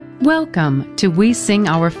Welcome to We Sing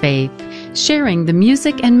Our Faith, sharing the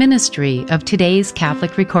music and ministry of today's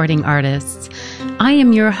Catholic recording artists. I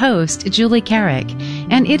am your host, Julie Carrick,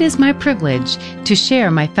 and it is my privilege to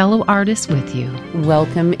share my fellow artists with you.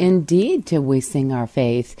 Welcome indeed to We Sing Our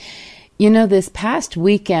Faith. You know, this past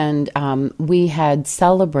weekend, we had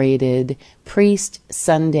celebrated Priest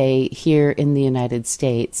Sunday here in the United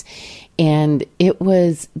States, and it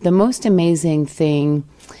was the most amazing thing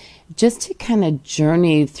just to kind of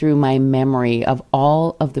journey through my memory of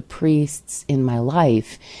all of the priests in my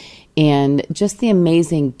life and just the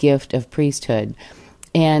amazing gift of priesthood.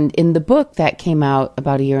 And in the book that came out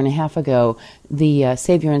about a year and a half ago, the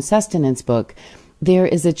Savior and Sustenance book, there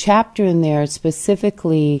is a chapter in there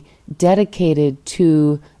specifically dedicated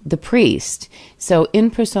to the priest. So in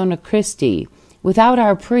persona Christi, without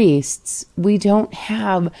our priests, we don't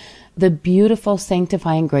have the beautiful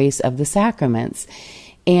sanctifying grace of the sacraments.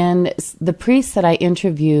 And the priests that I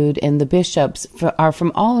interviewed and the bishops are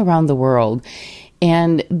from all around the world.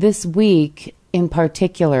 And this week in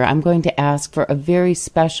particular, I'm going to ask for a very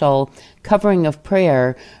special covering of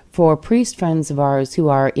prayer for priest friends of ours who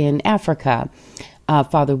are in Africa.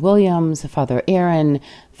 Father Williams, Father Aaron,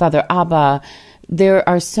 Father Abba. There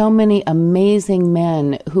are so many amazing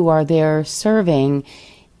men who are there serving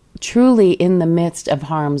truly in the midst of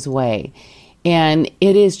harm's way. And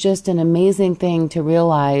it is just an amazing thing to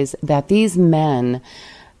realize that these men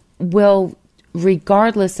will,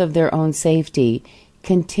 regardless of their own safety,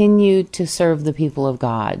 continue to serve the people of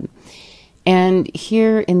God. And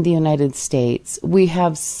here in the United States, we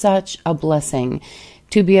have such a blessing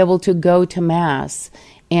to be able to go to Mass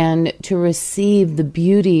and to receive the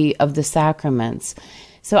beauty of the sacraments.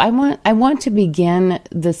 So I want to begin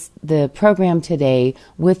the program today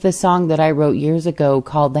with the song that I wrote years ago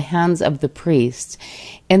called The Hands of the Priest.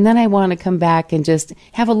 And then I want to come back and just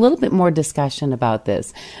have a little bit more discussion about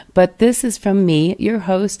this. But this is from me, your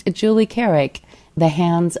host, Julie Carrick, The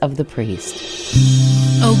Hands of the Priest.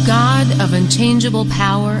 O God of unchangeable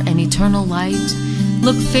power and eternal light,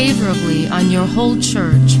 look favorably on your whole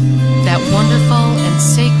church, that wonderful and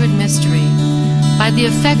sacred mystery. By the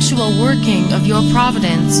effectual working of your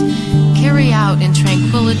providence, carry out in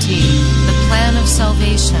tranquility the plan of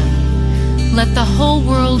salvation. Let the whole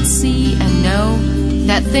world see and know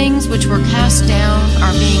that things which were cast down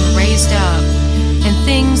are being raised up, and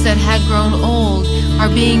things that had grown old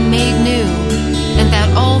are being made new, and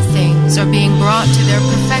that all things are being brought to their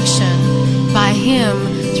perfection by Him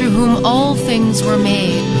through whom all things were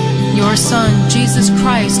made, your Son, Jesus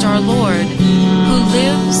Christ our Lord, who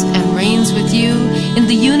lives and reigns with you in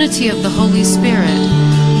the unity of the Holy Spirit,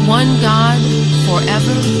 one God,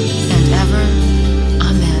 forever and ever.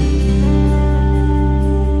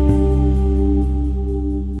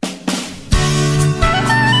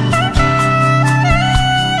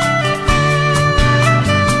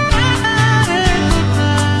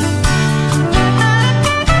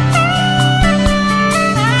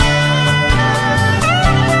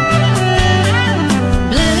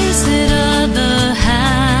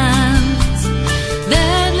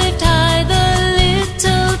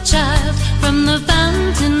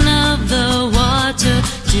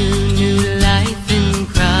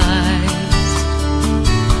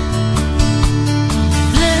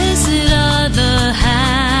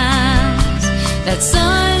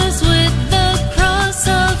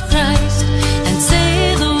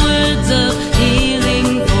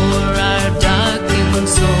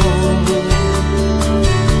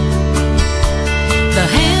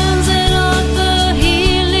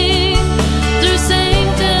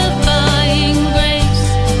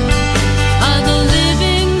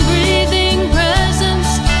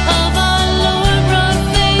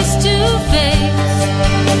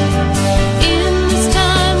 In this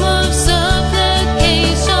time of supplication,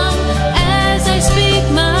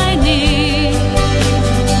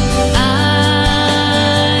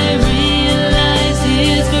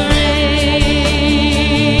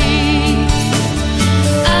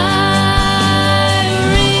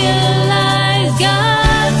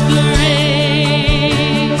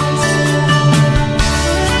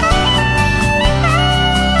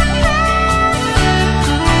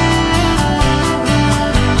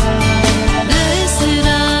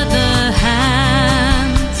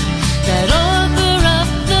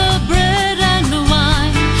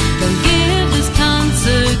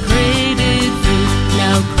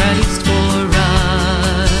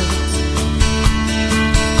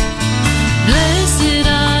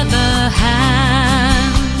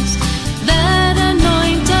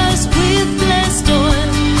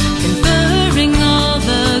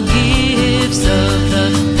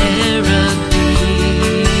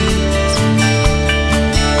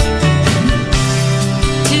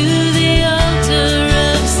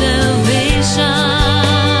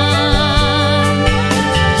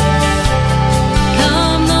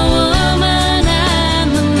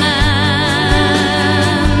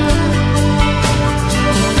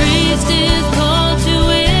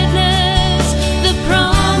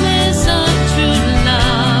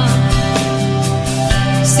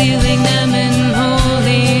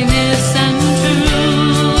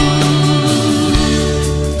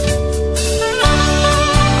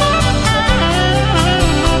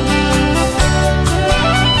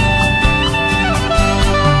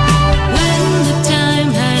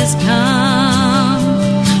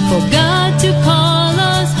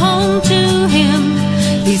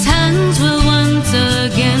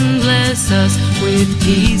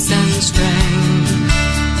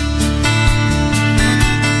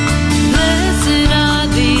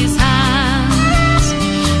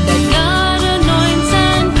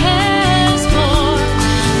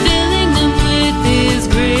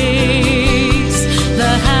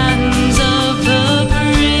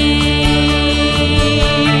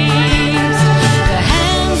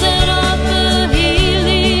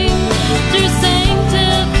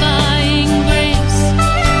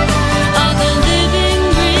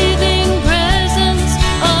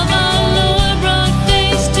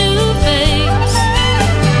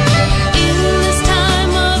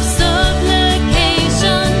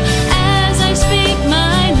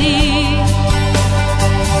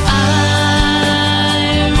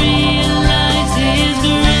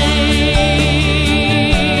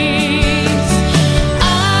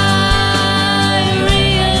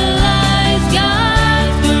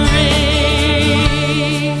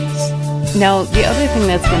 Now, the other thing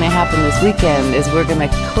that's going to happen this weekend is we're going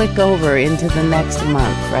to click over into the next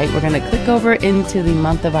month, right? We're going to click over into the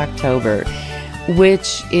month of October,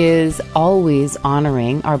 which is always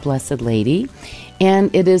honoring our Blessed Lady,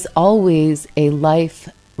 and it is always a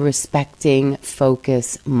life-respecting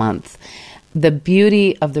focus month. The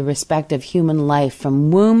beauty of the respect of human life from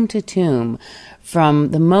womb to tomb, from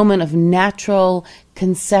the moment of natural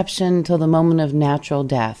conception till the moment of natural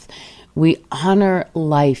death. We honor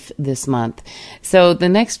life this month. So the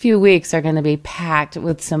next few weeks are going to be packed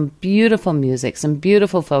with some beautiful music, some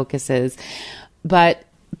beautiful focuses. But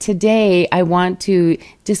today I want to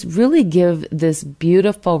just really give this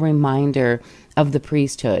beautiful reminder of the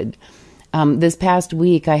priesthood. This past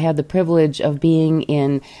week, I had the privilege of being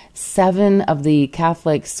in 7 of the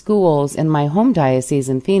Catholic schools in my home diocese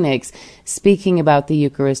in Phoenix, speaking about the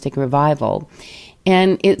Eucharistic revival.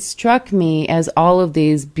 And it struck me as all of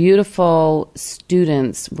these beautiful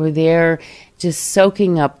students were there just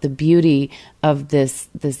soaking up the beauty of this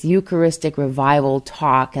Eucharistic revival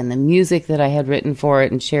talk and the music that I had written for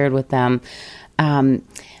it and shared with them. I'm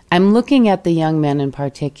looking at the young men in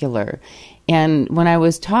particular. And when I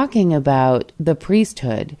was talking about the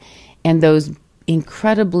priesthood and those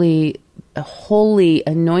incredibly holy,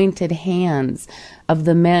 anointed hands of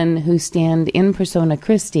the men who stand in persona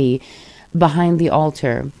Christi behind the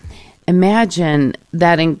altar, imagine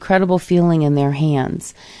that incredible feeling in their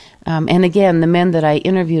hands. And again, the men that I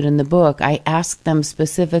interviewed in the book, I asked them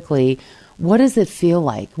specifically, what does it feel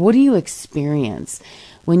like? What do you experience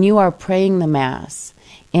when you are praying the Mass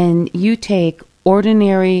and you take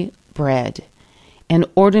ordinary bread and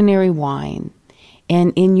ordinary wine,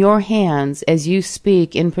 and in your hands, as you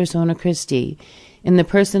speak in persona Christi, in the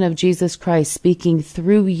person of Jesus Christ speaking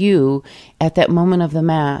through you at that moment of the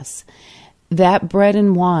Mass, that bread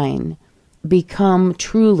and wine become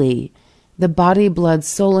truly the body, blood,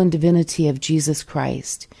 soul, and divinity of Jesus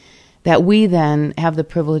Christ, that we then have the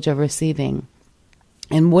privilege of receiving.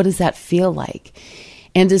 And what does that feel like?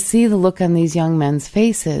 And to see the look on these young men's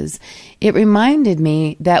faces, it reminded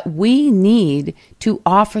me that we need to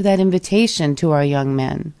offer that invitation to our young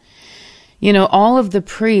men. You know, all of the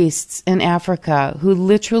priests in Africa who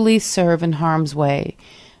literally serve in harm's way.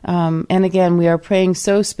 And again, we are praying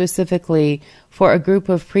so specifically for a group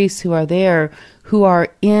of priests who are there who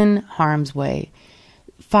are in harm's way.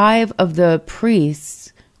 5 of the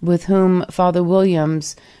priests with whom Father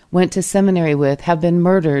Williams went to seminary with have been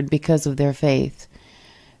murdered because of their faith.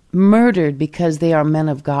 Murdered because they are men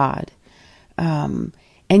of God. And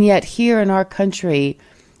yet here in our country,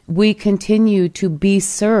 we continue to be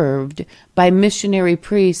served by missionary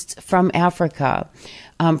priests from Africa,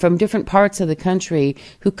 from different parts of the country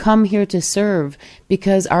who come here to serve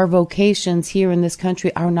because our vocations here in this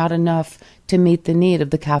country are not enough to meet the need of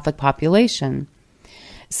the Catholic population.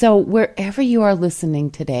 So wherever you are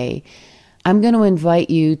listening today, I'm going to invite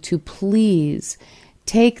you to please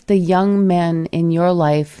take the young men in your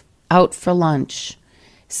life out for lunch.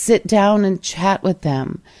 Sit down and chat with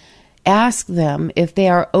them. Ask them if they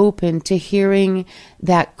are open to hearing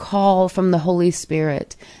that call from the Holy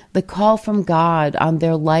Spirit, the call from God on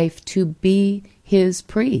their life to be His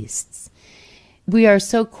priests. We are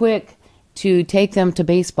so quick to take them to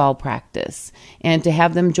baseball practice and to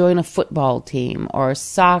have them join a football team or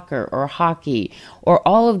soccer or hockey or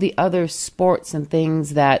all of the other sports and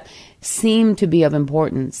things that seem to be of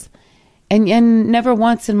importance. And never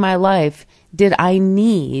once in my life did I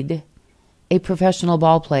need a professional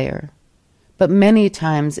ball player. But many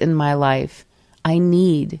times in my life, I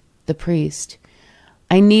need the priest.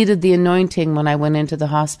 I needed the anointing when I went into the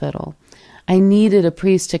hospital. I needed a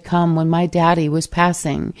priest to come when my daddy was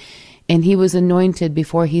passing and he was anointed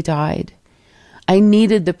before he died. I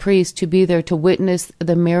needed the priest to be there to witness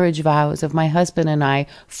the marriage vows of my husband and I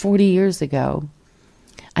 40 years ago.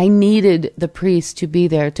 I needed the priest to be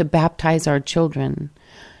there to baptize our children.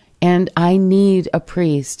 And I need a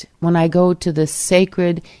priest when I go to the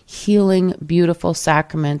sacred, healing, beautiful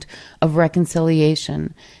sacrament of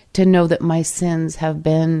reconciliation to know that my sins have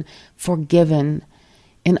been forgiven.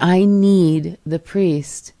 And I need the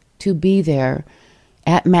priest to be there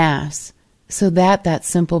at Mass so that that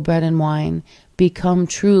simple bread and wine become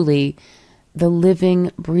truly the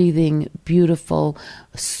living, breathing, beautiful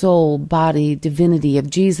soul, body, divinity of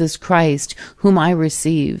Jesus Christ, whom I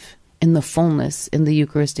receive in the fullness in the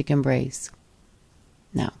Eucharistic embrace.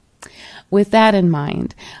 Now, with that in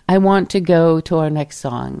mind, I want to go to our next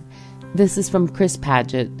song. This is from Chris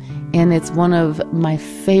Paget, and it's one of my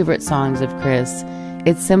favorite songs of Chris.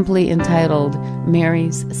 It's simply entitled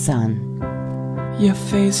Mary's Son. Your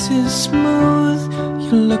face is smooth,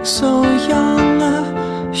 you look so young.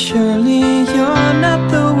 Surely you're not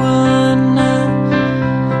the one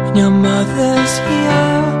mother's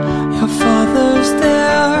here, your father's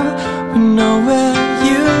there. We know where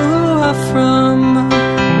you are from,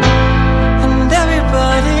 and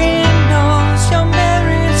everybody knows you're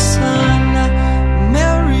Mary's son,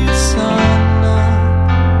 Mary's son.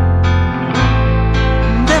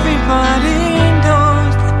 And everybody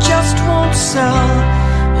knows that just won't sell.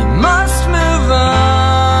 You must move on.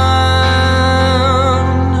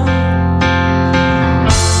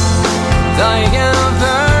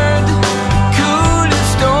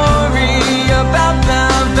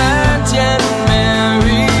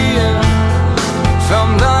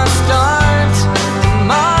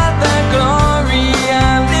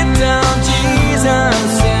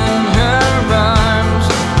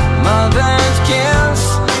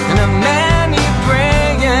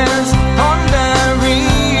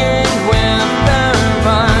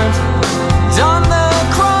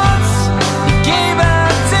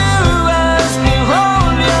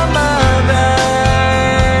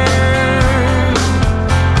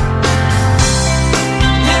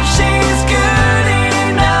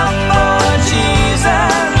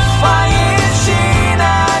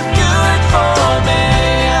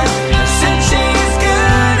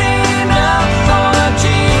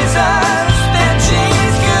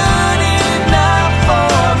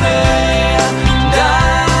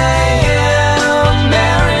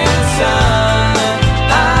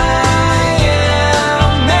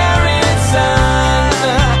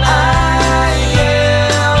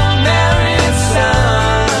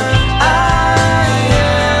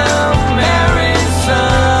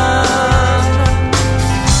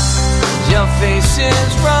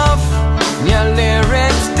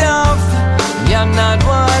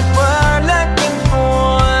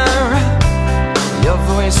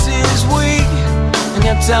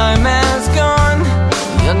 Time has gone,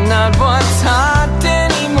 you're not what's hot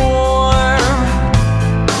anymore.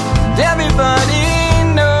 And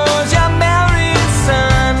everybody knows you're Mary's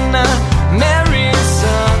son, Mary's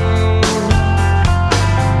son.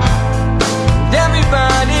 And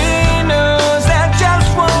everybody knows that just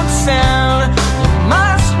won't sell. You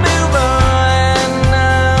must move on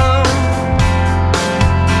now.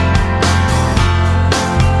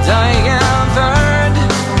 I have heard the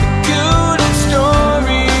good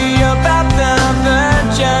story about the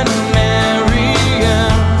Virgin Mary.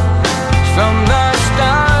 From the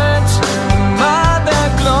start, Mother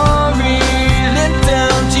Glory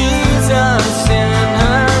little Jesus in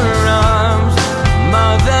her arms.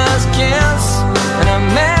 Mother's kiss and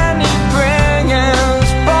many prayers,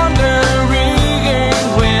 pondering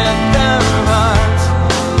with their hearts.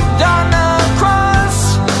 And on the cross,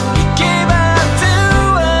 He gave her to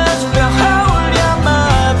us. Behold your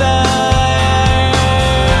mother.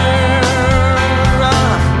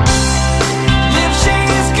 If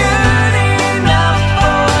she's good enough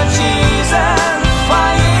for Jesus,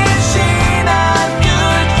 why is she not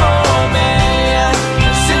good for me?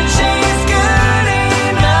 Since she's good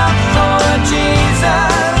enough for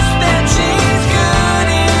Jesus, then she's good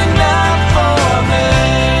enough for me.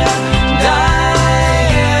 And I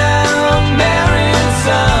am Mary's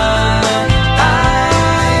son. I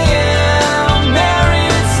am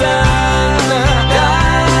Mary's son. I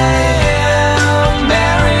am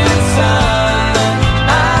Mary's son. I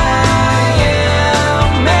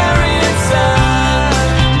am Mary's son. I am Mary's son.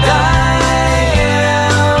 I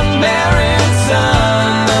am Mary's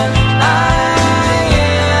son. I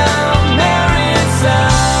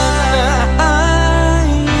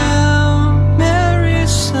am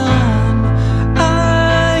Mary's son.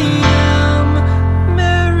 I am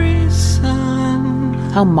Mary's son.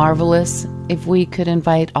 How marvelous if we could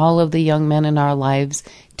invite all of the young men in our lives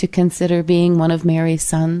to consider being one of Mary's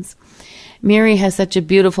sons. Mary has such a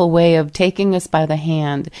beautiful way of taking us by the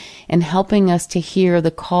hand and helping us to hear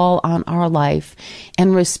the call on our life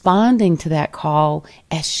and responding to that call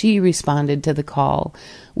as she responded to the call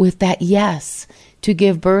with that yes to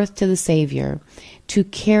give birth to the Savior, to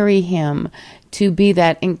carry Him, to be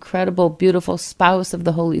that incredible, beautiful spouse of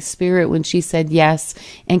the Holy Spirit when she said yes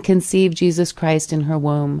and conceived Jesus Christ in her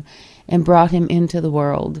womb and brought Him into the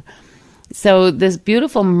world. So this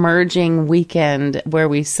beautiful merging weekend where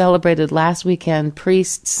we celebrated last weekend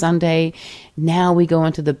Priest Sunday, now we go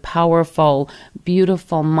into the powerful,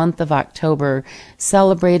 beautiful month of October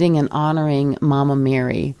celebrating and honoring Mama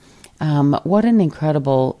Mary. What an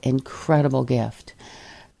incredible, incredible gift.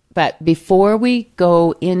 But before we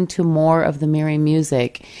go into more of the Mary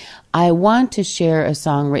music, I want to share a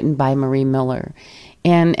song written by Marie Miller.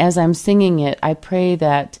 And as I'm singing it, I pray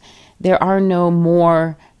that there are no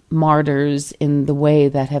more martyrs in the way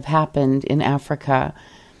that have happened in Africa.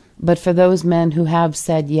 but for those men who have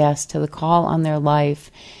said yes to the call on their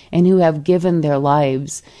life and who have given their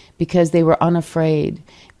lives because they were unafraid,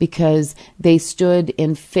 because they stood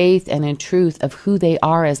in faith and in truth of who they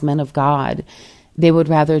are as men of God. They would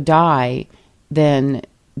rather die than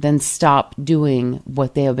stop doing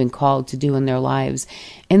what they have been called to do in their lives.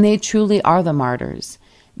 And they truly are the martyrs.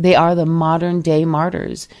 They are the modern day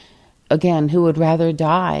martyrs, again, who would rather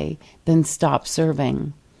die than stop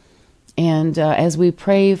serving. And as we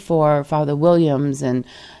pray for Father Williams and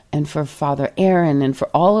for Father Aaron and for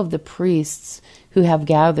all of the priests who have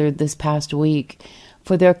gathered this past week,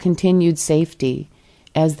 for their continued safety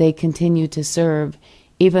as they continue to serve,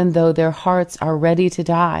 even though their hearts are ready to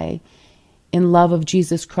die, in love of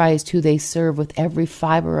Jesus Christ, who they serve with every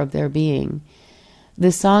fiber of their being.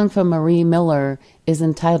 This song from Marie Miller is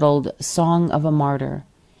entitled Song of a Martyr.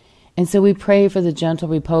 And so we pray for the gentle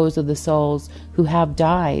repose of the souls who have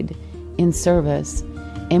died in service.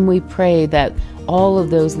 And we pray that all of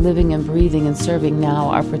those living and breathing and serving now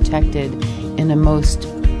are protected in a most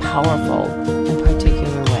powerful and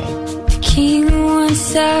particular way. The King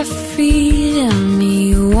wants our freedom,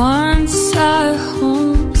 He wants our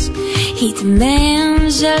homes. He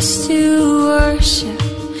demands us to worship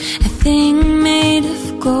a thing made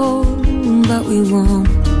of gold, but we won't.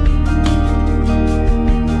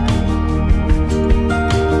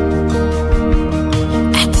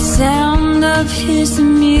 At the sound of His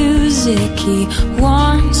music, He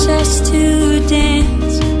wants us to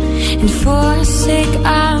dance and forsake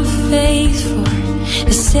our faith for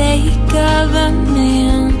the sake of a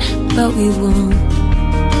man, but we won't.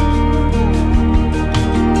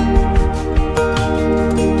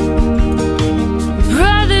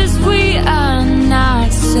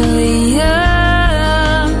 So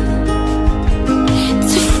young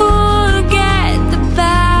to forget the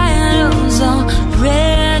battles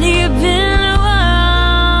already been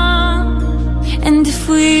won. And if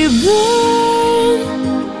we burn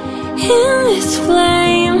in this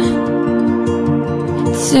flame,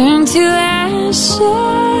 turn to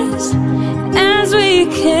ashes as we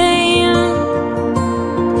came,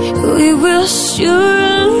 we will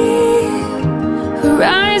surely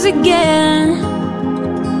rise again.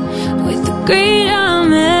 Great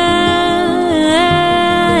Amen,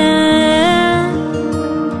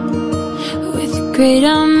 with a great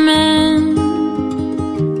Amen.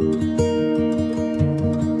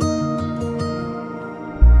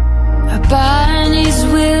 Our bodies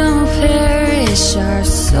will perish, our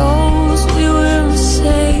souls we will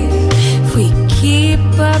save. If we keep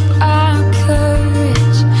up our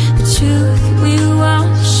courage, the truth we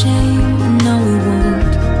won't shame. No, we won't.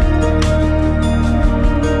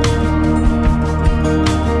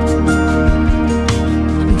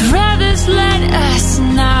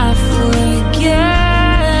 Not forget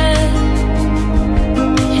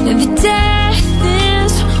that death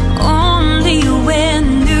is only when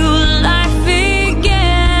new life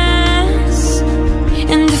begins.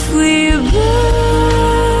 And if we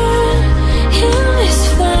burn in this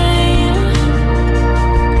flame,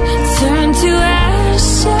 turn to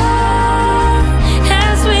ashes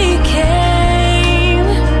as we came,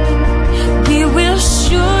 we will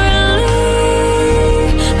surely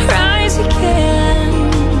rise again.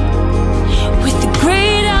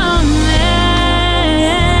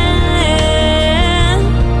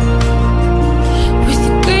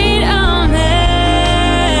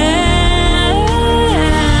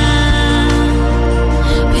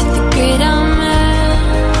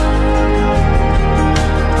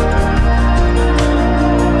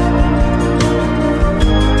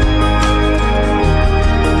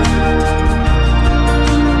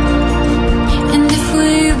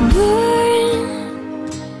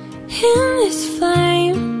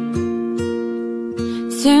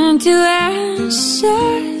 Turn to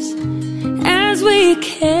ashes as we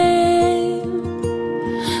came,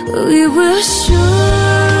 we will surely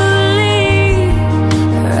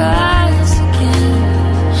rise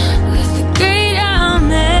again with the great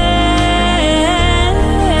Amen,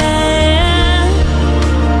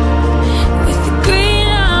 with the great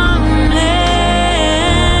Amen,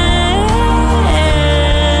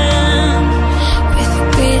 with the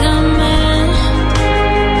great Amen.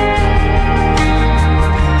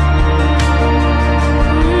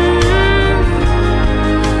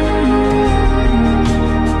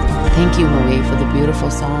 Thank you, Marie, for the beautiful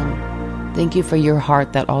song. Thank you for your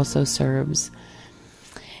heart that also serves.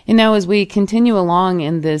 And now as we continue along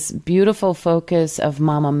in this beautiful focus of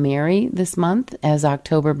Mama Mary this month, as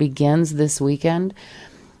October begins this weekend,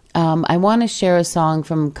 I want to share a song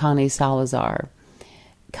from Connie Salazar.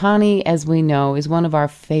 Connie, as we know, is one of our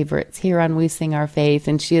favorites here on We Sing Our Faith,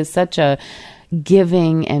 and she is such a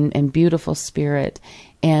giving and beautiful spirit.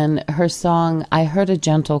 And her song, I Heard a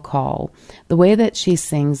Gentle Call, the way that she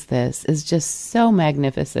sings this is just so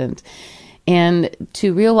magnificent. And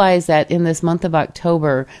to realize that in this month of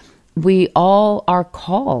October, we all are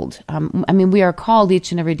called. We are called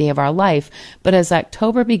each and every day of our life. But as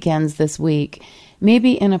October begins this week,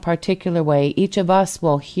 maybe in a particular way, each of us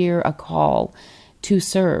will hear a call to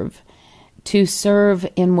serve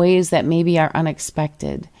in ways that maybe are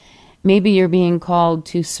unexpected. Maybe you're being called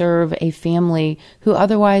to serve a family who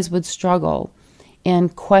otherwise would struggle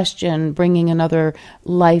and question bringing another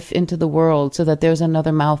life into the world so that there's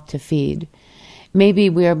another mouth to feed. Maybe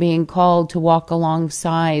we are being called to walk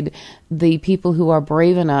alongside the people who are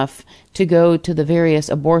brave enough to go to the various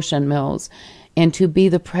abortion mills and to be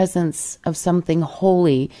the presence of something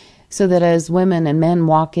holy so that as women and men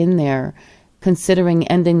walk in there, considering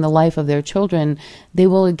ending the life of their children, they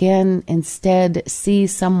will again instead see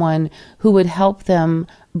someone who would help them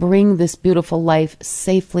bring this beautiful life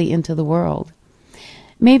safely into the world.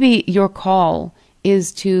 Maybe your call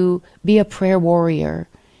is to be a prayer warrior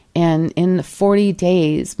and in 40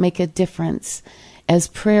 days make a difference as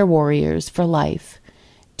prayer warriors for life,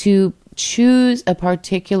 to choose a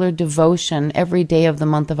particular devotion every day of the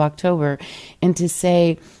month of October and to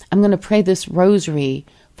say, I'm going to pray this rosary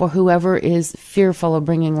for whoever is fearful of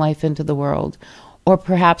bringing life into the world, or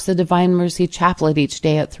perhaps a Divine Mercy Chaplet each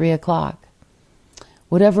day at 3 o'clock.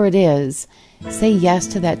 Whatever it is, say yes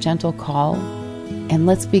to that gentle call, and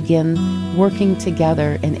let's begin working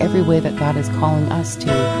together in every way that God is calling us to.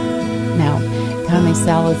 Now, Connie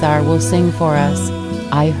Salazar will sing for us,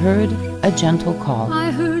 I Heard a Gentle Call. I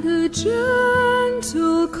heard a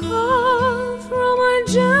gentle call from a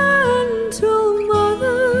gentle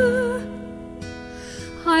mother.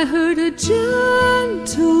 I heard a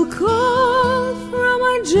gentle call from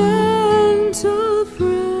a gentle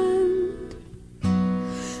friend.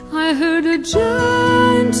 I heard a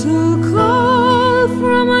gentle call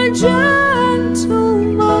from a gentle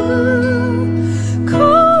mother,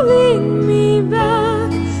 calling me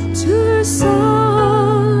back to her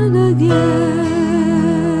son again.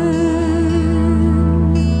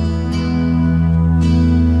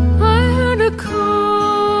 I heard a call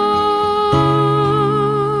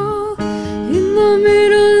in the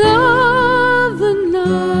middle of the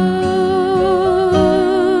night,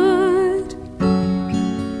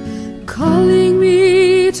 calling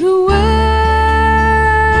me to wake,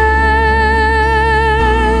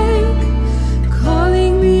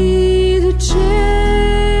 calling me to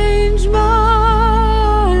change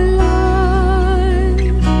my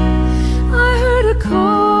life. I heard a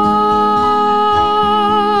call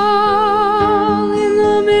in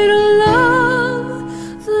the middle of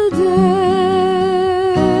the day,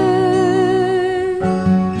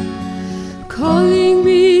 calling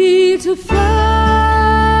me to fast,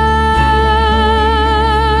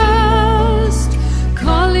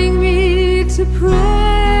 calling me to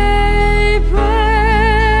pray,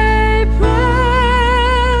 pray, pray.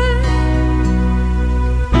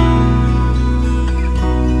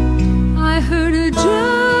 I heard a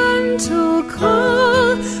gentle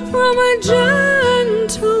call from a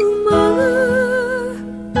gentle mother.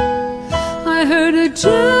 I heard a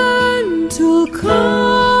gentle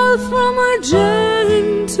call from a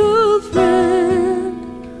gentle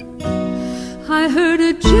friend. I heard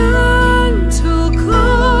a gentle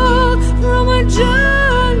call from a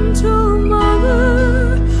gentle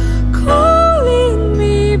mother, calling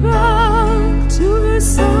me back to her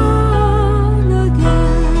son again.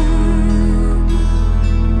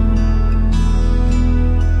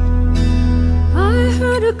 I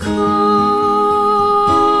heard a call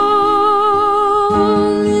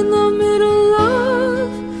in the middle of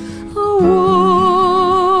a war,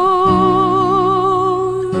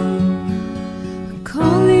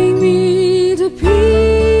 calling me to peace,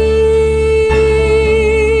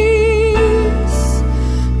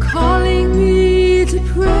 calling me to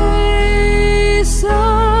pray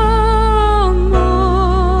some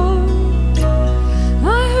more.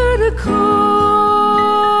 I heard a call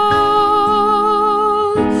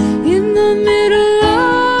in the middle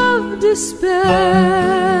of despair,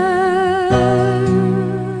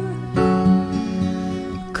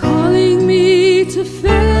 calling me to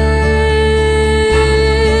faith,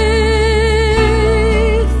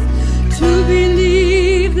 to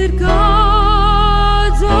believe that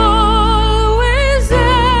God's always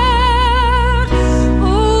there.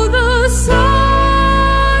 Oh, the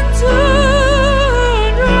sun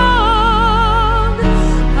turned round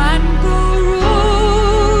and the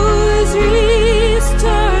roses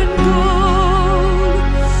turned gold,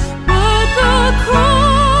 but the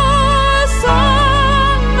cross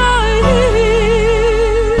on my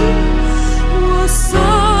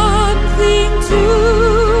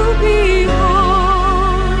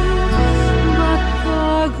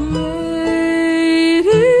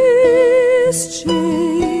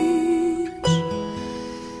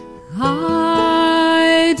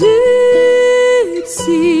I did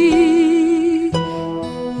see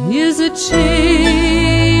is a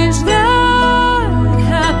change that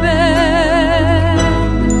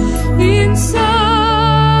happened inside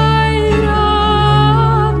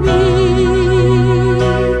of me.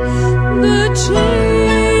 The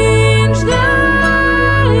change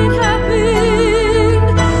that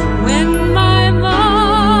happened when my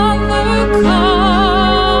mother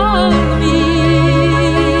called me.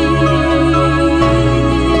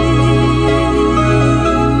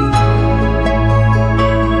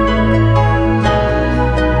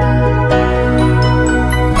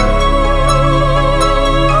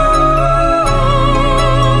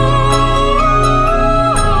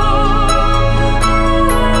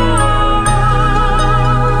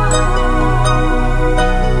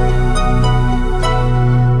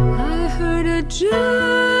 I heard a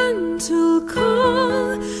gentle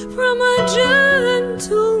call from a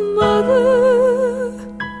gentle mother.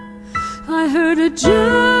 I heard a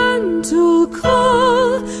gentle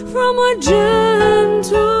call from a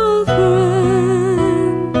gentle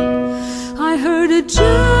friend. I heard a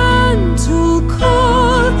gentle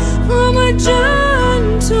call from a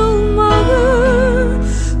gentle mother,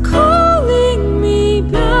 calling me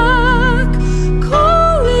back,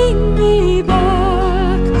 calling me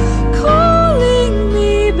back, calling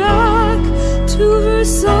me back to her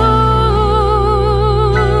son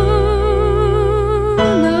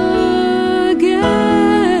again.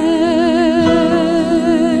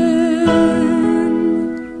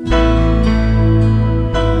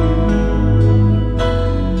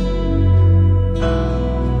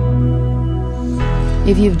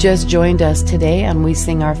 If you've just joined us today on We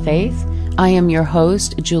Sing Our Faith, I am your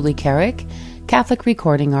host, Julie Carrick, Catholic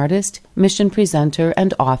recording artist, mission presenter,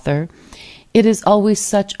 and author. It is always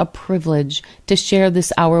such a privilege to share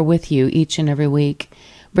this hour with you each and every week,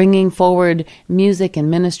 bringing forward music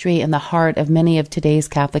and ministry in the heart of many of today's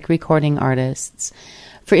Catholic recording artists.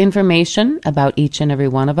 For information about each and every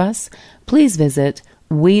one of us, please visit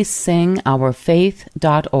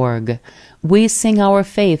wesingourfaith.org.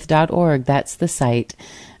 wesingourfaith.org, that's the site.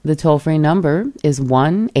 The toll-free number is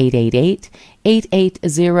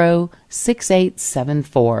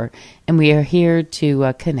 1-888-880-6874, and we are here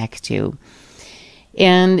to connect you.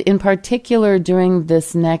 And in particular, during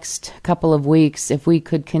this next couple of weeks, if we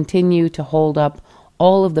could continue to hold up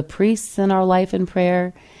all of the priests in our life in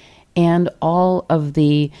prayer and all of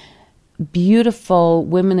the beautiful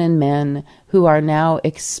women and men who are now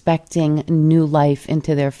expecting new life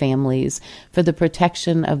into their families, for the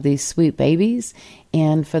protection of these sweet babies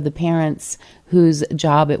and for the parents whose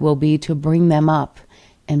job it will be to bring them up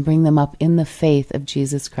and bring them up in the faith of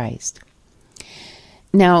Jesus Christ.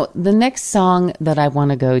 Now, the next song that I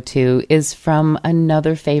want to go to is from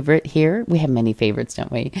another favorite here. We have many favorites,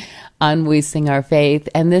 don't we, on We Sing Our Faith,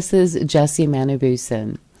 and this is Jesse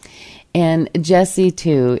Manibusan. And Jesse,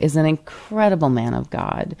 too, is an incredible man of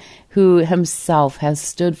God who himself has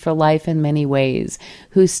stood for life in many ways,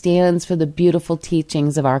 who stands for the beautiful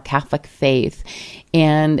teachings of our Catholic faith.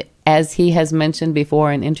 And as he has mentioned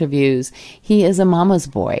before in interviews, he is a mama's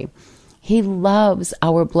boy. He loves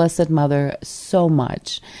our Blessed Mother so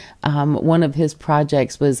much. One of his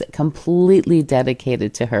projects was completely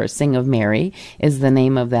dedicated to her. Sing of Mary is the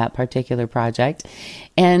name of that particular project.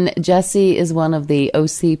 And Jesse is one of the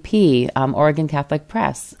OCP, Oregon Catholic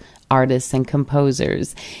Press, artists and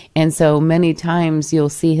composers. And so many times you'll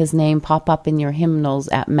see his name pop up in your hymnals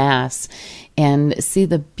at Mass and see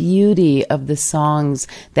the beauty of the songs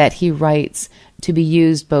that he writes to be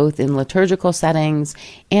used both in liturgical settings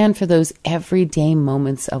and for those everyday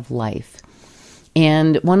moments of life.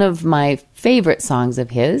 And one of my favorite songs of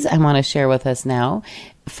his I want to share with us now,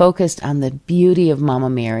 focused on the beauty of Mama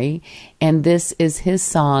Mary, and this is his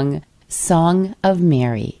song, Song of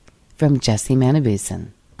Mary, from Jesse Manibusan.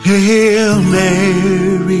 Hail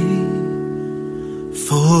Mary,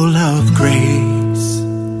 full of grace,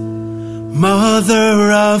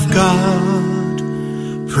 Mother of God,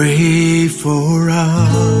 pray for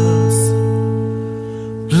us.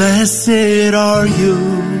 Blessed are you,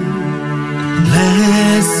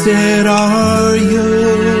 blessed are you,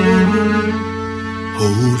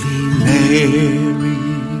 Holy Mary,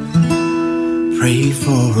 pray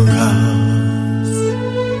for us.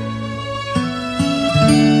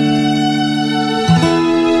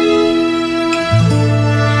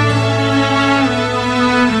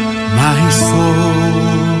 My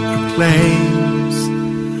soul proclaims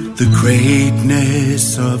the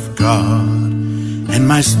greatness of God, and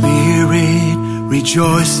my spirit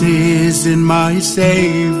rejoices in my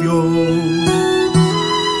Savior.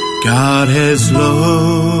 God has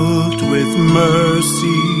looked with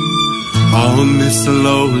mercy on this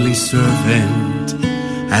lowly servant,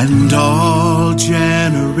 and all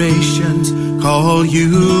generations call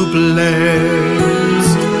you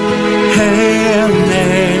blessed. Hail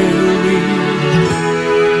Mary,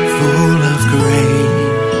 full of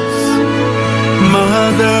grace,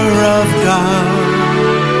 Mother of God,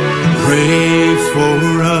 pray for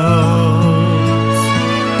us.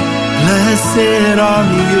 Blessed are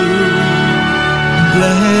you,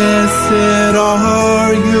 blessed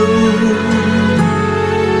are you,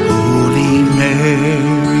 Holy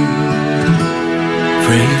Mary,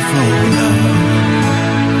 pray for us.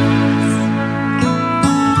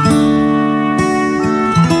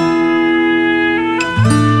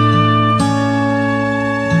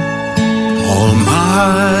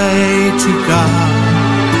 Almighty God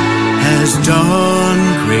has done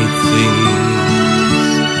great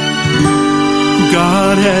things.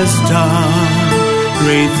 God has done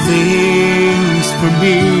great things for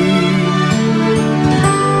me.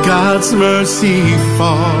 God's mercy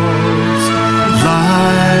falls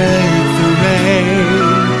like the rain,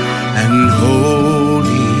 and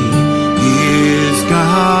holy is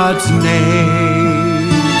God's name,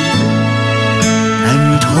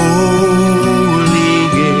 and holy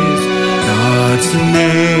is God's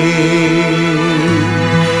name.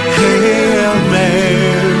 Hail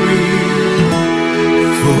Mary,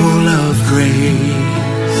 full of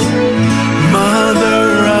grace, Mother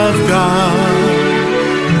of God,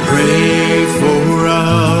 pray for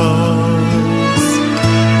us.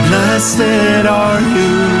 Blessed are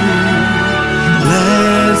you,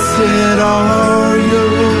 blessed are you,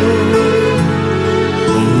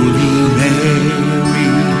 Holy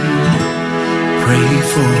Mary, pray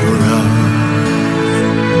for us.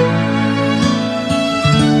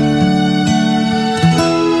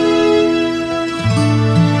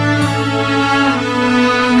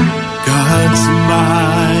 God's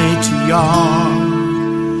mighty arm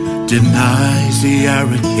denies the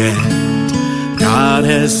arrogant. God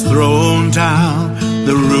has thrown down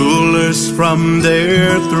the rulers from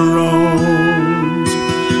their thrones,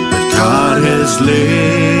 but God has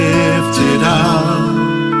lifted up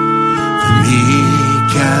the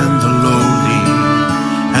meek and the lowly,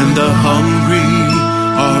 and the hungry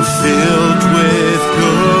are filled with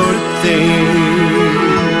good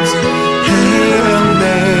things. Hail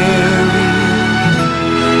Mary,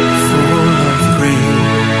 full of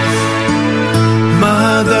grace,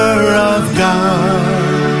 Mother of God,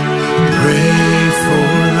 pray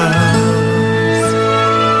for us.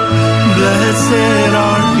 Blessed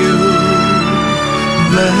are you,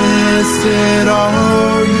 blessed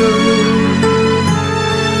are you,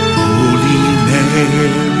 Holy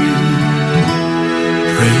Mary,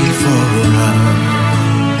 pray for us.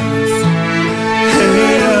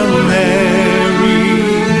 Hail Mary,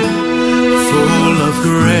 full of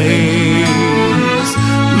grace,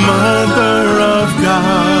 Mother of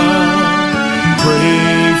God,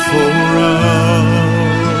 pray for us.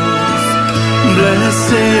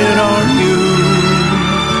 Blessed are you,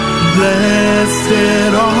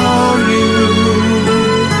 blessed are you,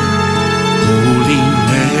 Holy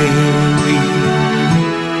Mary,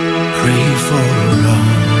 pray for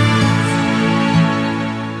us.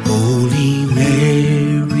 Holy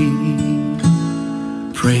Mary,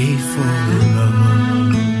 pray for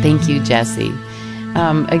us. Thank you, Jesse.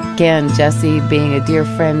 Again, Jesse being a dear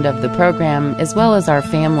friend of the program as well as our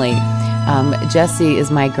family. Jesse is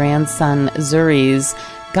my grandson Zuri's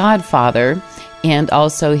godfather and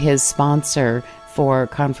also his sponsor for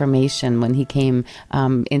confirmation when he came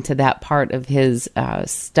into that part of his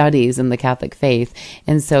studies in the Catholic faith.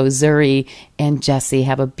 And so Zuri and Jesse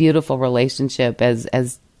have a beautiful relationship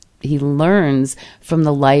as he learns from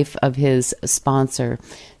the life of his sponsor.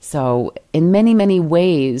 So in many, many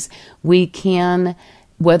ways, we can,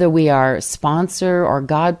 whether we are sponsor or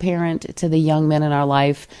godparent to the young men in our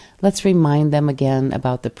life, let's remind them again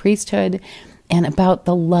about the priesthood and about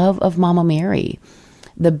the love of Mama Mary.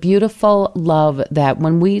 The beautiful love that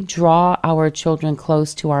when we draw our children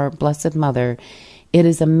close to our Blessed Mother, it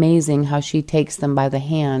is amazing how she takes them by the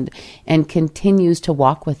hand and continues to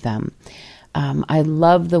walk with them. I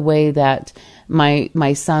love the way that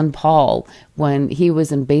my son Paul, when he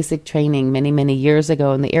was in basic training many, many years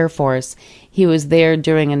ago in the Air Force, he was there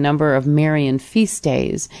during a number of Marian feast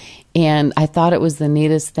days. And I thought it was the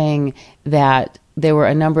neatest thing that there were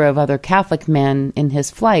a number of other Catholic men in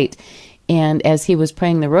his flight. And as he was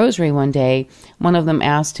praying the rosary one day, one of them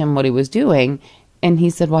asked him what he was doing. And he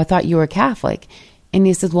said, well, I thought you were Catholic. And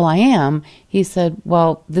he said, well, I am. He said,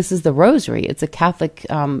 well, this is the rosary. It's a Catholic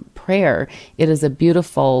prayer. It is a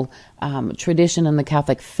beautiful tradition in the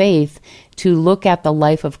Catholic faith to look at the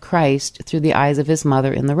life of Christ through the eyes of his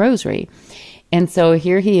mother in the rosary. And so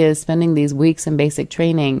here he is spending these weeks in basic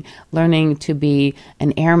training, learning to be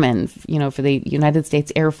an airman, for the United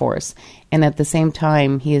States Air Force. And at the same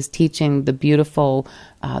time, he is teaching the beautiful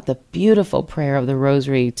prayer of the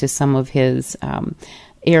rosary to some of his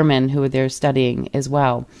airmen who were there studying as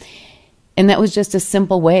well. And that was just a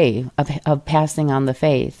simple way of passing on the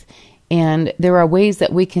faith. And there are ways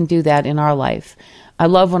that we can do that in our life. I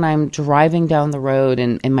love when I'm driving down the road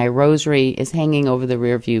and my rosary is hanging over the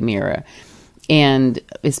rearview mirror. And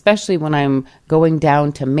especially when I'm going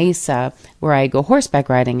down to Mesa, where I go horseback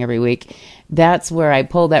riding every week, that's where I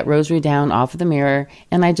pull that rosary down off of the mirror,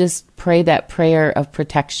 and I just pray that prayer of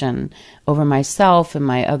protection over myself and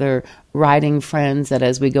my other riding friends, that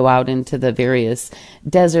as we go out into the various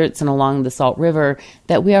deserts and along the Salt River,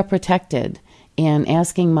 that we are protected. And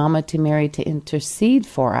asking Mama to Mary to intercede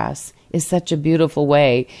for us is such a beautiful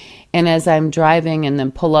way. And as I'm driving and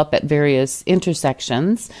then pull up at various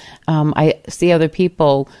intersections, I see other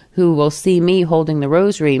people who will see me holding the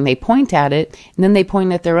rosary, and they point at it, and then they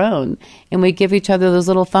point at their own. And we give each other those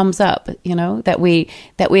little thumbs up, that we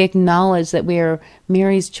acknowledge that we are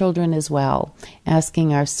Mary's children as well,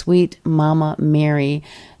 asking our sweet Mama Mary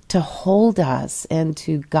to hold us and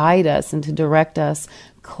to guide us and to direct us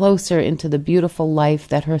closer into the beautiful life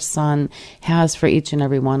that her Son has for each and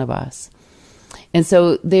every one of us. And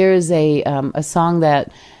so there's a song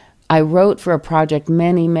that I wrote for a project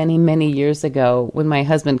many, many, many years ago when my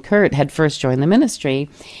husband Kurt had first joined the ministry.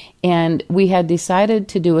 And we had decided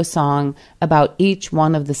to do a song about each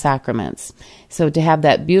one of the sacraments. So to have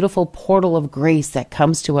that beautiful portal of grace that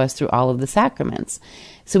comes to us through all of the sacraments.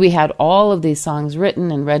 So we had all of these songs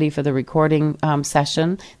written and ready for the recording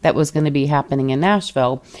session that was going to be happening in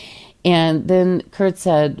Nashville. And then Kurt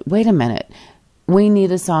said, wait a minute, we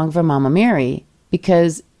need a song for Mama Mary,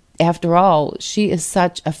 because after all, she is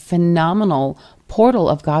such a phenomenal portal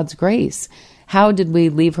of God's grace. How did we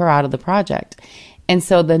leave her out of the project? And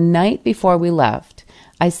so the night before we left,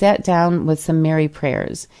 I sat down with some Mary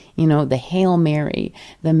prayers, the Hail Mary,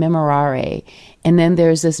 the Memorare, and then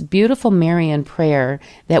there's this beautiful Marian prayer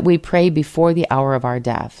that we pray before the hour of our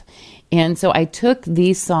death. And so I took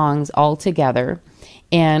these songs all together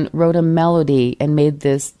and wrote a melody and made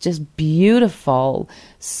this just beautiful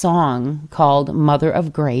song called Mother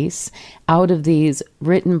of Grace out of these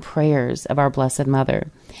written prayers of our Blessed Mother.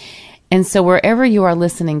 And so wherever you are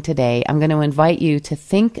listening today, I'm going to invite you to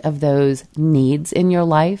think of those needs in your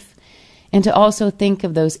life and to also think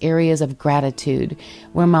of those areas of gratitude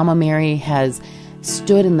where Mama Mary has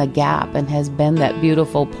stood in the gap and has been that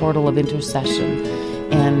beautiful portal of intercession.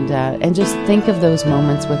 And just think of those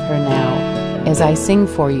moments with her now as I sing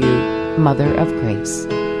for you, Mother of Grace.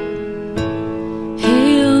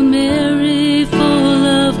 Hail Mary, full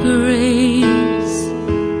of grace,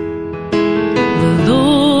 the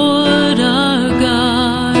Lord our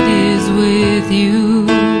God is with you.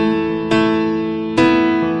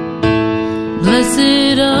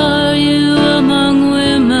 Blessed are you among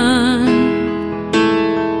women,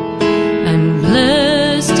 and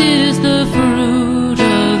blessed is the fruit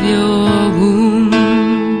of your womb.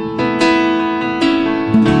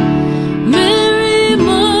 Mary,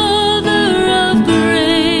 Mother of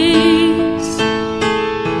Grace,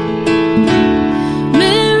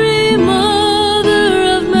 Mary, Mother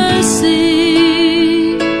of Mercy,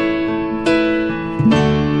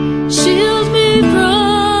 shield me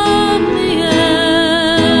from the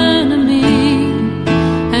enemy,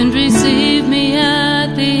 and receive me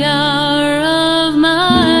at the hour of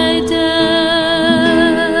my death.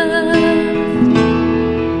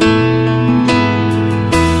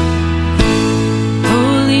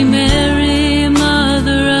 Holy Mary,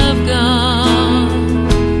 Mother of God,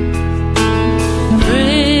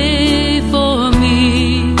 pray for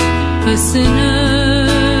me, a sinner,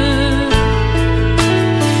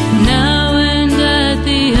 now and at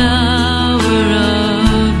the hour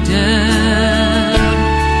of death.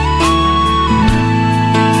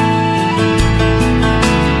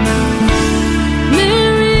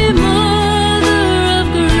 Mary, Mother of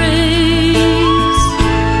Grace,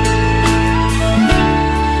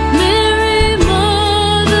 Mary,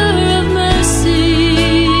 Mother of Mercy,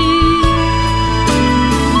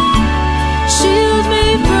 shield me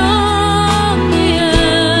from the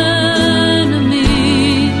enemy,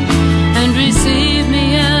 and receive me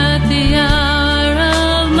at the hour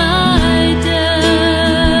of my death.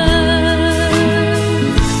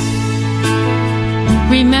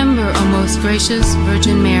 Remember, O most gracious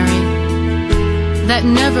Virgin Mary, that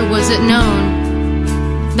never was it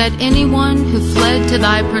known that anyone who fled to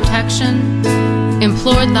thy protection,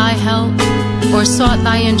 implored thy help, or sought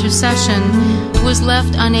thy intercession was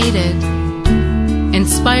left unaided.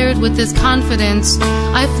 Inspired with this confidence,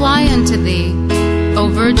 I fly unto thee, O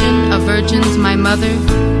Virgin of Virgins, my Mother.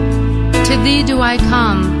 To thee do I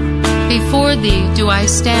come, before thee do I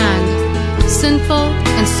stand, sinful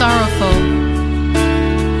and sorrowful.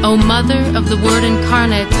 O Mother of the Word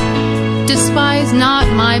incarnate, despise not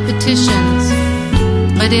my petitions,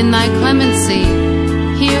 but in thy clemency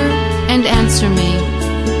hear and answer me.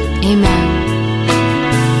 Amen.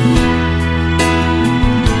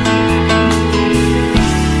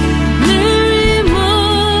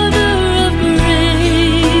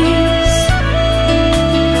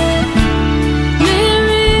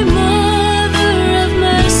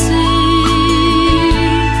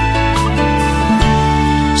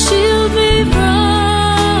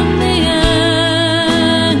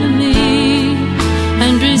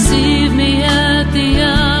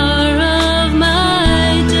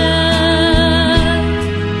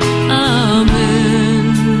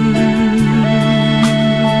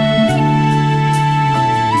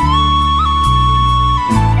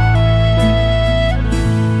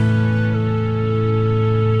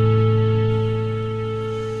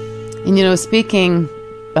 And you know, speaking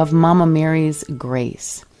of Mama Mary's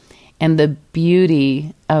grace and the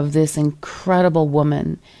beauty of this incredible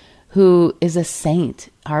woman who is a saint,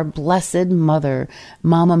 our blessed mother,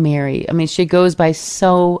 Mama Mary. I mean, she goes by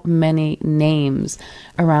so many names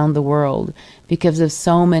around the world because of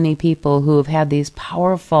so many people who have had these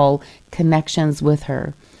powerful connections with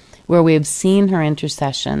her, where we have seen her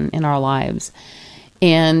intercession in our lives.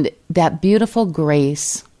 And that beautiful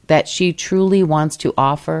grace that she truly wants to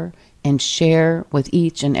offer and share with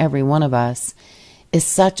each and every one of us is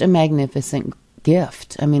such a magnificent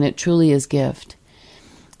gift. I mean, it truly is gift.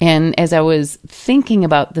 And as I was thinking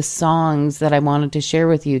about the songs that I wanted to share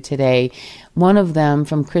with you today, one of them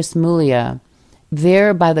from Chris Muglia,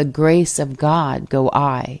 There by the Grace of God Go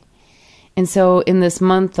I. And so in this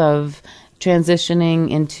month of transitioning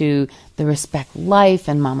into the Respect Life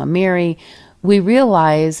and Mama Mary, we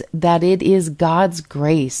realize that it is God's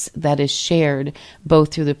grace that is shared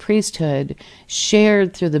both through the priesthood,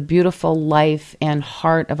 shared through the beautiful life and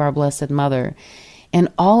heart of our Blessed Mother. And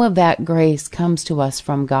all of that grace comes to us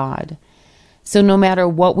from God. So no matter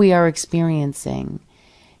what we are experiencing,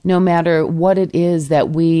 no matter what it is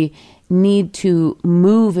that we need to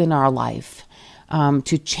move in our life,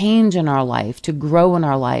 to change in our life, to grow in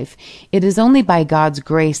our life, it is only by God's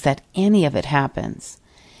grace that any of it happens.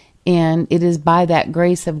 And it is by that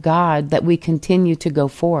grace of God that we continue to go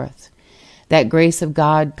forth. That grace of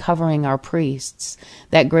God covering our priests,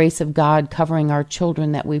 that grace of God covering our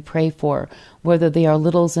children that we pray for, whether they are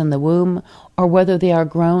littles in the womb or whether they are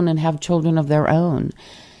grown and have children of their own.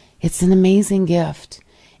 It's an amazing gift.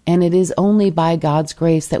 And it is only by God's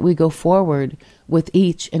grace that we go forward with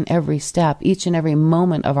each and every step, each and every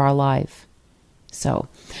moment of our life. So,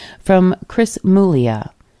 from Chris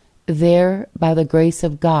Muglia, There by the Grace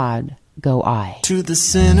of God Go I. To the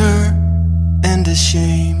sinner and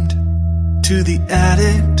ashamed, to the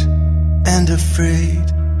addict and afraid,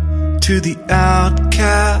 to the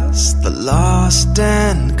outcast, the lost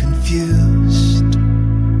and confused.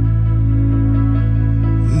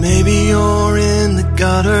 Maybe you're in the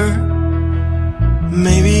gutter,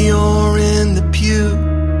 maybe you're in the pew,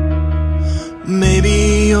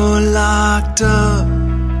 maybe you're locked up,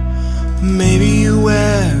 maybe you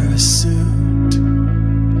wear a suit.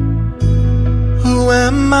 Who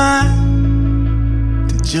am I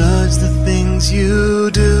to judge the things you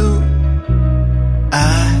do?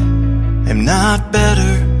 I am not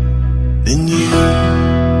better than you.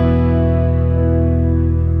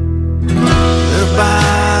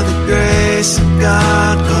 By the grace of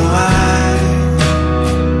God go I.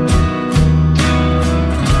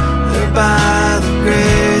 By the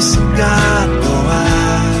grace of God go I.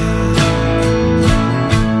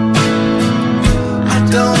 I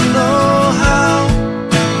don't know how,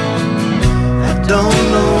 I don't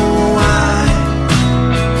know why.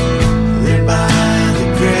 By the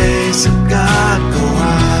grace of God go I.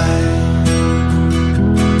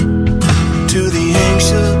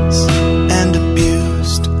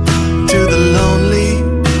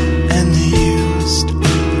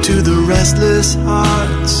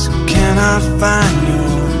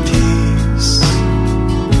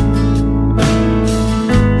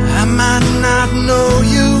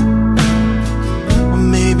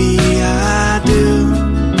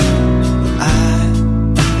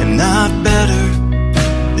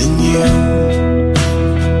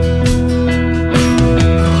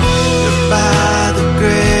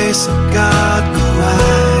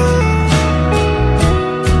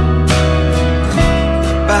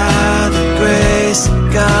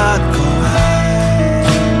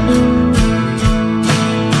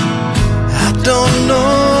 don't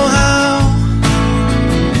know how,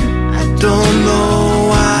 I don't know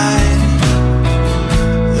why,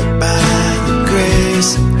 but by the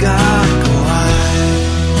grace of God go I.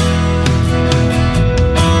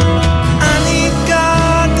 I need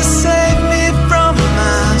God to save me from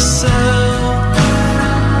myself.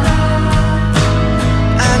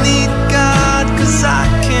 I need God 'cause I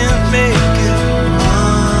can't make it on my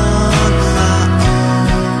own.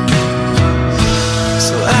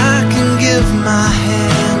 So I can give my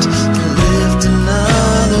hand to lift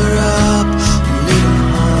another up and lead him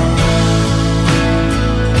home,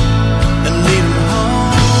 and lead him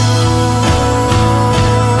home.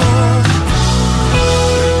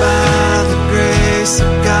 By the grace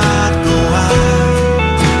of God go I.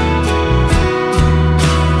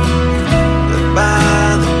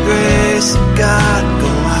 By the grace of God go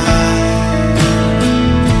I.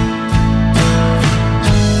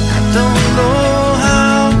 I don't know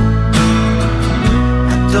how,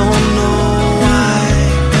 I don't know why,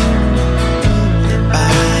 but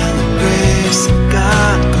by the grace of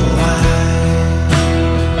God go I.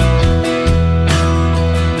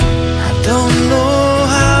 I don't know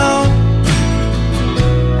how,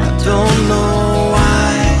 I don't know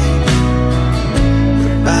why,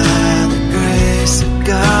 but by the grace of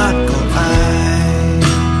God go I.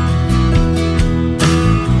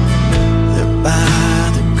 That by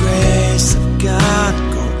the grace of God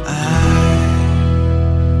go I.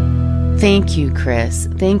 Thank you, Chris.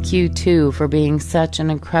 Thank you, too, for being such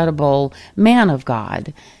an incredible man of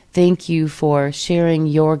God. Thank you for sharing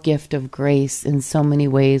your gift of grace in so many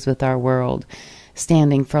ways with our world,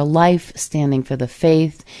 standing for life, standing for the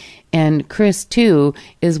faith. And Chris, too,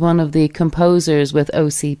 is one of the composers with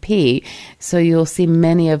OCP, so you'll see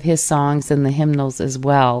many of his songs in the hymnals as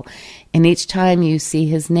well. And each time you see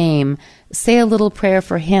his name, say a little prayer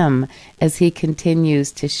for him as he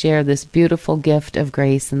continues to share this beautiful gift of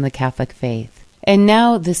grace in the Catholic faith. And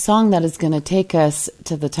now the song that is going to take us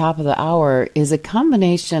to the top of the hour is a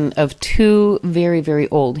combination of two very, very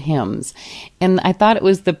old hymns. And I thought it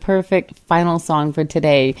was the perfect final song for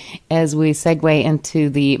today as we segue into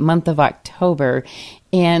the month of October.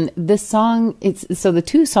 And this song, so the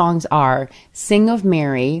two songs are Sing of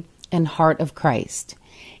Mary and Heart of Christ.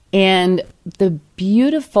 And the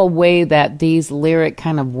beautiful way that these lyrics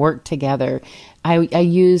kind of work together, I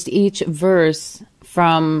used each verse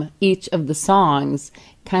from each of the songs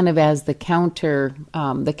kind of as the counter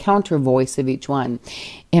voice of each one.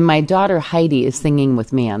 And my daughter Heidi is singing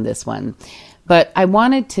with me on this one. But I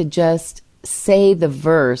wanted to just say the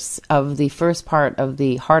verse of the first part of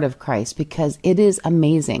the Heart of Christ because it is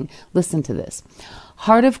amazing. Listen to this.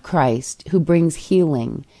 Heart of Christ, who brings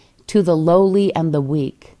healing to the lowly and the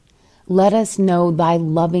weak, let us know thy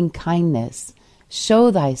loving kindness.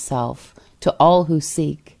 Show thyself to all who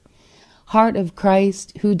seek. Heart of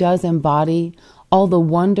Christ, who does embody all the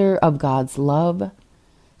wonder of God's love,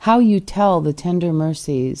 how you tell the tender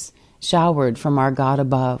mercies showered from our God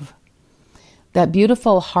above. That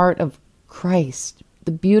beautiful heart of Christ,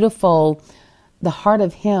 the heart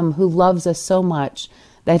of him who loves us so much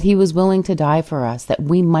that he was willing to die for us, that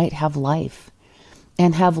we might have life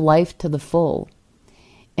and have life to the full.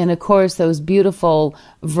 And of course, those beautiful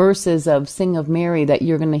verses of Sing of Mary that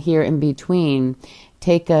you're going to hear in between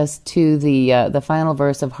take us to the final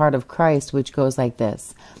verse of Heart of Christ, which goes like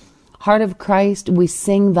this. Heart of Christ, we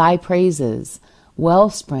sing thy praises,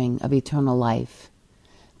 wellspring of eternal life.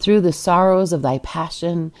 Through the sorrows of thy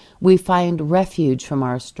passion, we find refuge from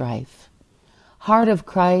our strife. Heart of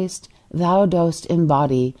Christ, thou dost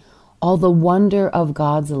embody all the wonder of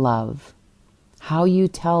God's love. How you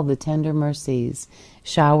tell the tender mercies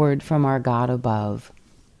showered from our God above.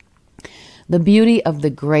 The beauty of the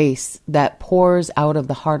grace that pours out of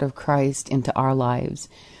the heart of Christ into our lives,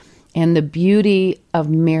 and the beauty of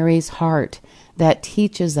Mary's heart that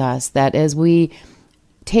teaches us that as we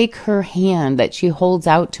take her hand that she holds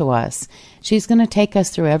out to us, she's going to take us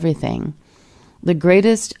through everything. The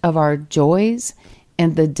greatest of our joys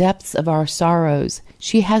and the depths of our sorrows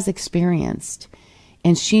she has experienced,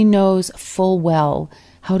 and she knows full well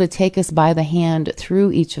how to take us by the hand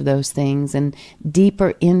through each of those things and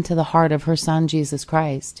deeper into the heart of her Son, Jesus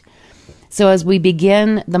Christ. So as we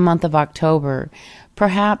begin the month of October,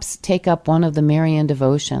 perhaps take up one of the Marian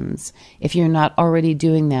devotions. If you're not already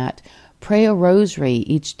doing that, pray a rosary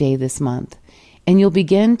each day this month, and you'll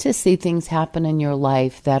begin to see things happen in your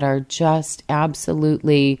life that are just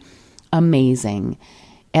absolutely amazing.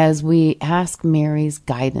 As we ask Mary's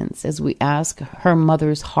guidance, as we ask her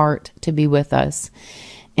mother's heart to be with us.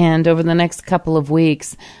 And over the next couple of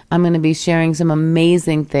weeks, I'm going to be sharing some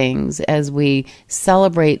amazing things as we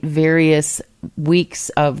celebrate various weeks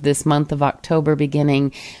of this month of October,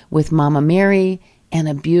 beginning with Mama Mary and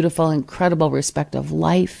a beautiful, incredible respect of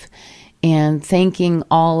life, and thanking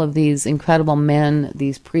all of these incredible men,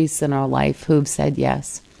 these priests in our life who've said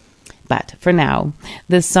yes. But for now,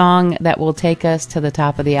 the song that will take us to the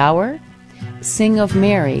top of the hour, Sing of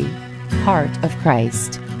Mary, Heart of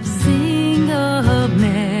Christ. Sing of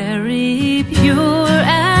Mary, pure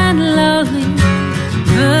and lovely,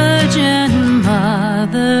 Virgin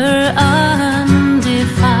Mother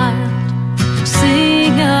undefiled.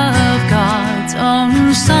 Sing of God's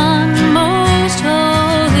own Son, most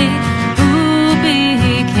holy, who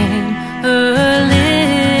became her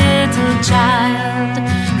little child.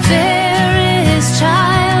 Fairest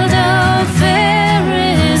child of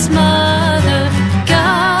fairest mother,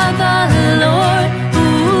 God the Lord,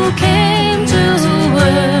 who came to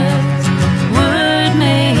earth, Word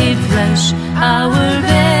made flesh, our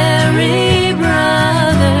very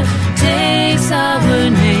brother, takes our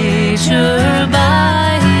nature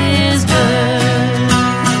by his birth.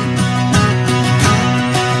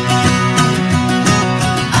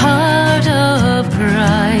 Heart of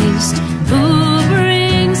Christ, who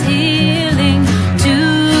brings healing to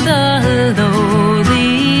the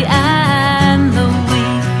lowly and the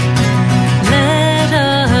weak, let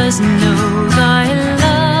us know thy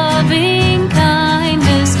loving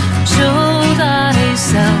kindness, show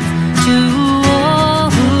thyself to all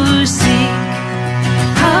who seek.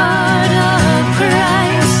 Heart of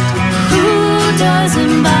Christ, who does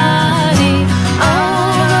embody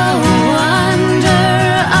all the wonder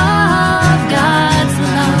of God's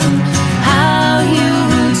love, how you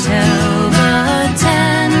tell the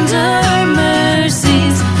tender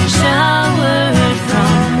mercies showered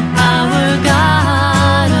from our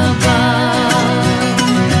God above.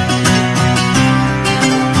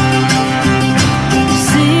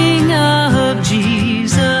 Sing of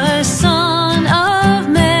Jesus, Son of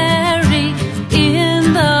Mary,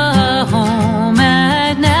 in the home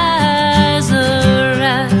at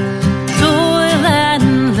Nazareth. Toil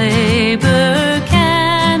and labor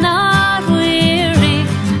cannot weary,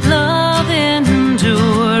 love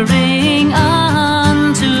enduring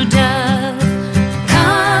unto death.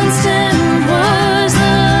 Constant was the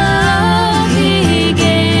love he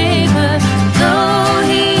gave her, though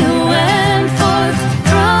he went forth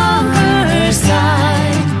from her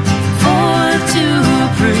side, forth to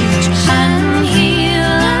preach and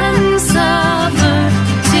heal and suffer,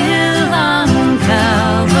 till on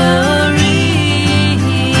Calvary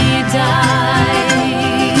he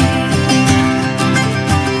died.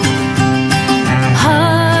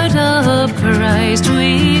 Heart of Christ,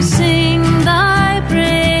 we sing thy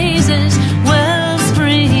praises,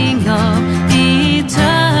 wellspring of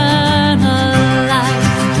eternal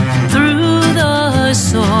life. Through the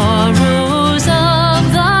sorrows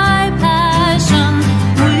of thy passion,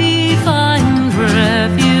 we find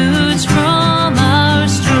refuge from our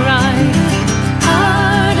strife.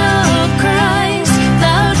 Heart of Christ,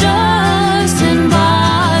 thou dost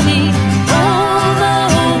embody all the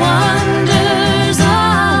wonders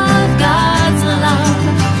of God's love,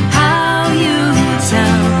 how you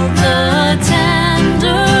tell the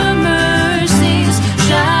tender mercies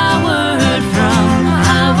showered from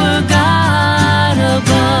our God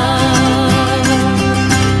above.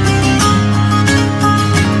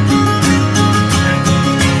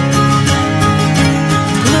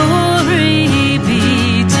 Glory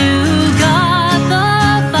be to God the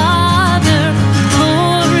Father,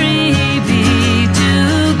 glory be to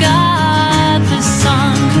God the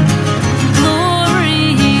Son,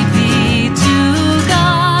 glory be to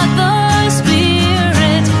God the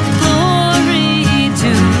Spirit, glory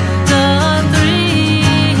to the Three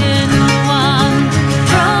in One.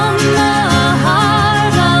 From the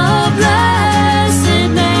heart of Blessed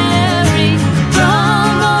Mary,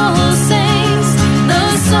 from all saints the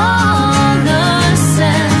song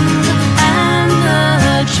ascend, and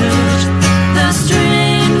the church the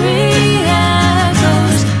strain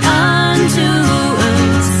re-echoes unto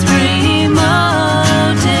earth's remotest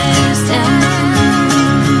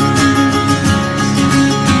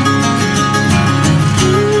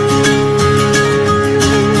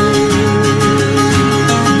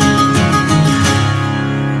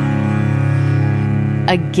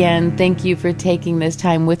Again, thank you for taking this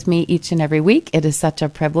time with me each and every week. It is such a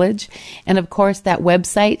privilege. And of course, that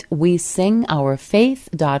website,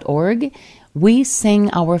 wesingourfaith.org,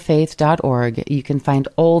 WeSingOurFaith.org. You can find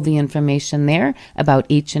all the information there about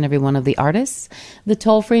each and every one of the artists. The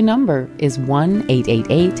toll-free number is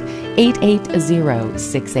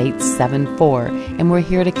 1-888-880-6874, and we're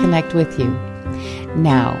here to connect with you.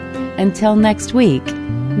 Now, until next week,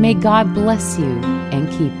 may God bless you and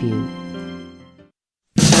keep you.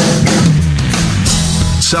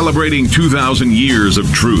 Celebrating 2,000 years of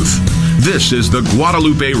truth. This is the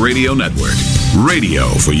Guadalupe Radio Network. Radio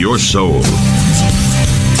for your soul.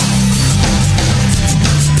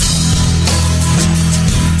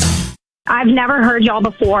 I've never heard y'all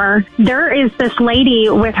before. There is this lady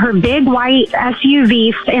with her big white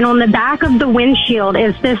SUV, and on the back of the windshield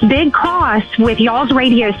is this big cross with y'all's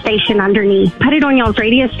radio station underneath. Put it on y'all's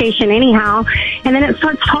radio station anyhow, and then it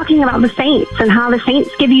starts talking about the saints and how the saints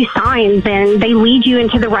give you signs and they lead you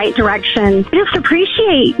into the right direction. I just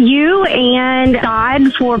appreciate you and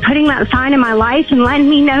God for putting that sign in my life and letting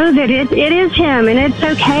me know that it is Him and it's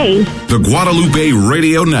okay. The Guadalupe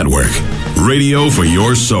Radio Network. Radio for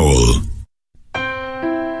your soul.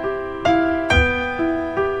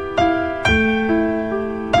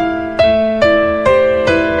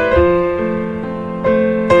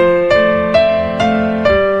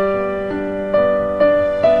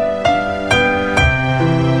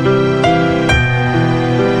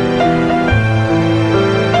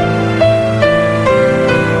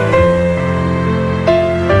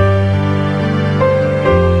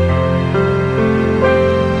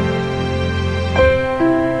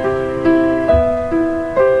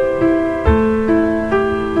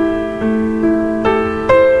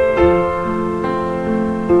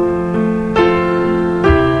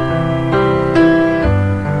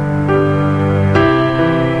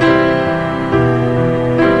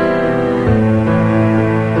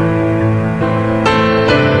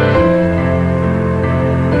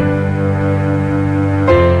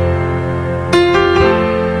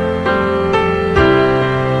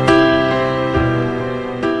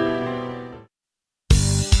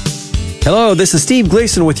 Hello, this is Steve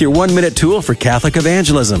Gleason with your 1-minute tool for Catholic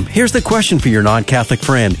evangelism. Here's the question for your non-Catholic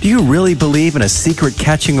friend. Do you really believe in a secret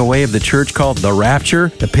catching away of the church called the rapture?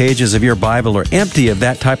 The pages of your Bible are empty of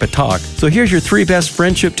that type of talk. So here's your 3 best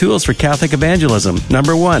friendship tools for Catholic evangelism.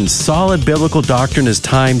 Number 1, solid biblical doctrine is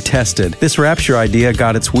time-tested. This rapture idea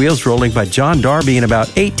got its wheels rolling by John Darby in about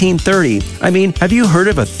 1830. I mean, have you heard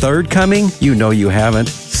of a third coming? You know you haven't.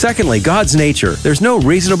 Secondly, God's nature. There's no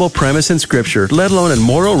reasonable premise in Scripture, let alone in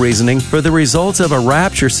moral reasoning, for the results of a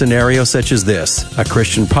rapture scenario such as this. A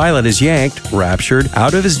Christian pilot is yanked, raptured,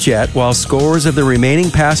 out of his jet while scores of the remaining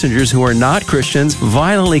passengers who are not Christians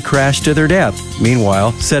violently crash to their death.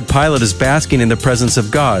 Meanwhile, said pilot is basking in the presence of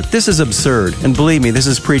God. This is absurd, and believe me, this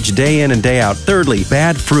is preached day in and day out. Thirdly,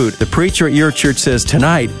 bad fruit. The preacher at your church says,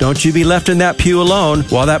 tonight, don't you be left in that pew alone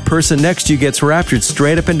while that person next to you gets raptured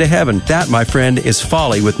straight up into heaven. That, my friend, is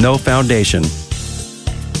folly with no foundation.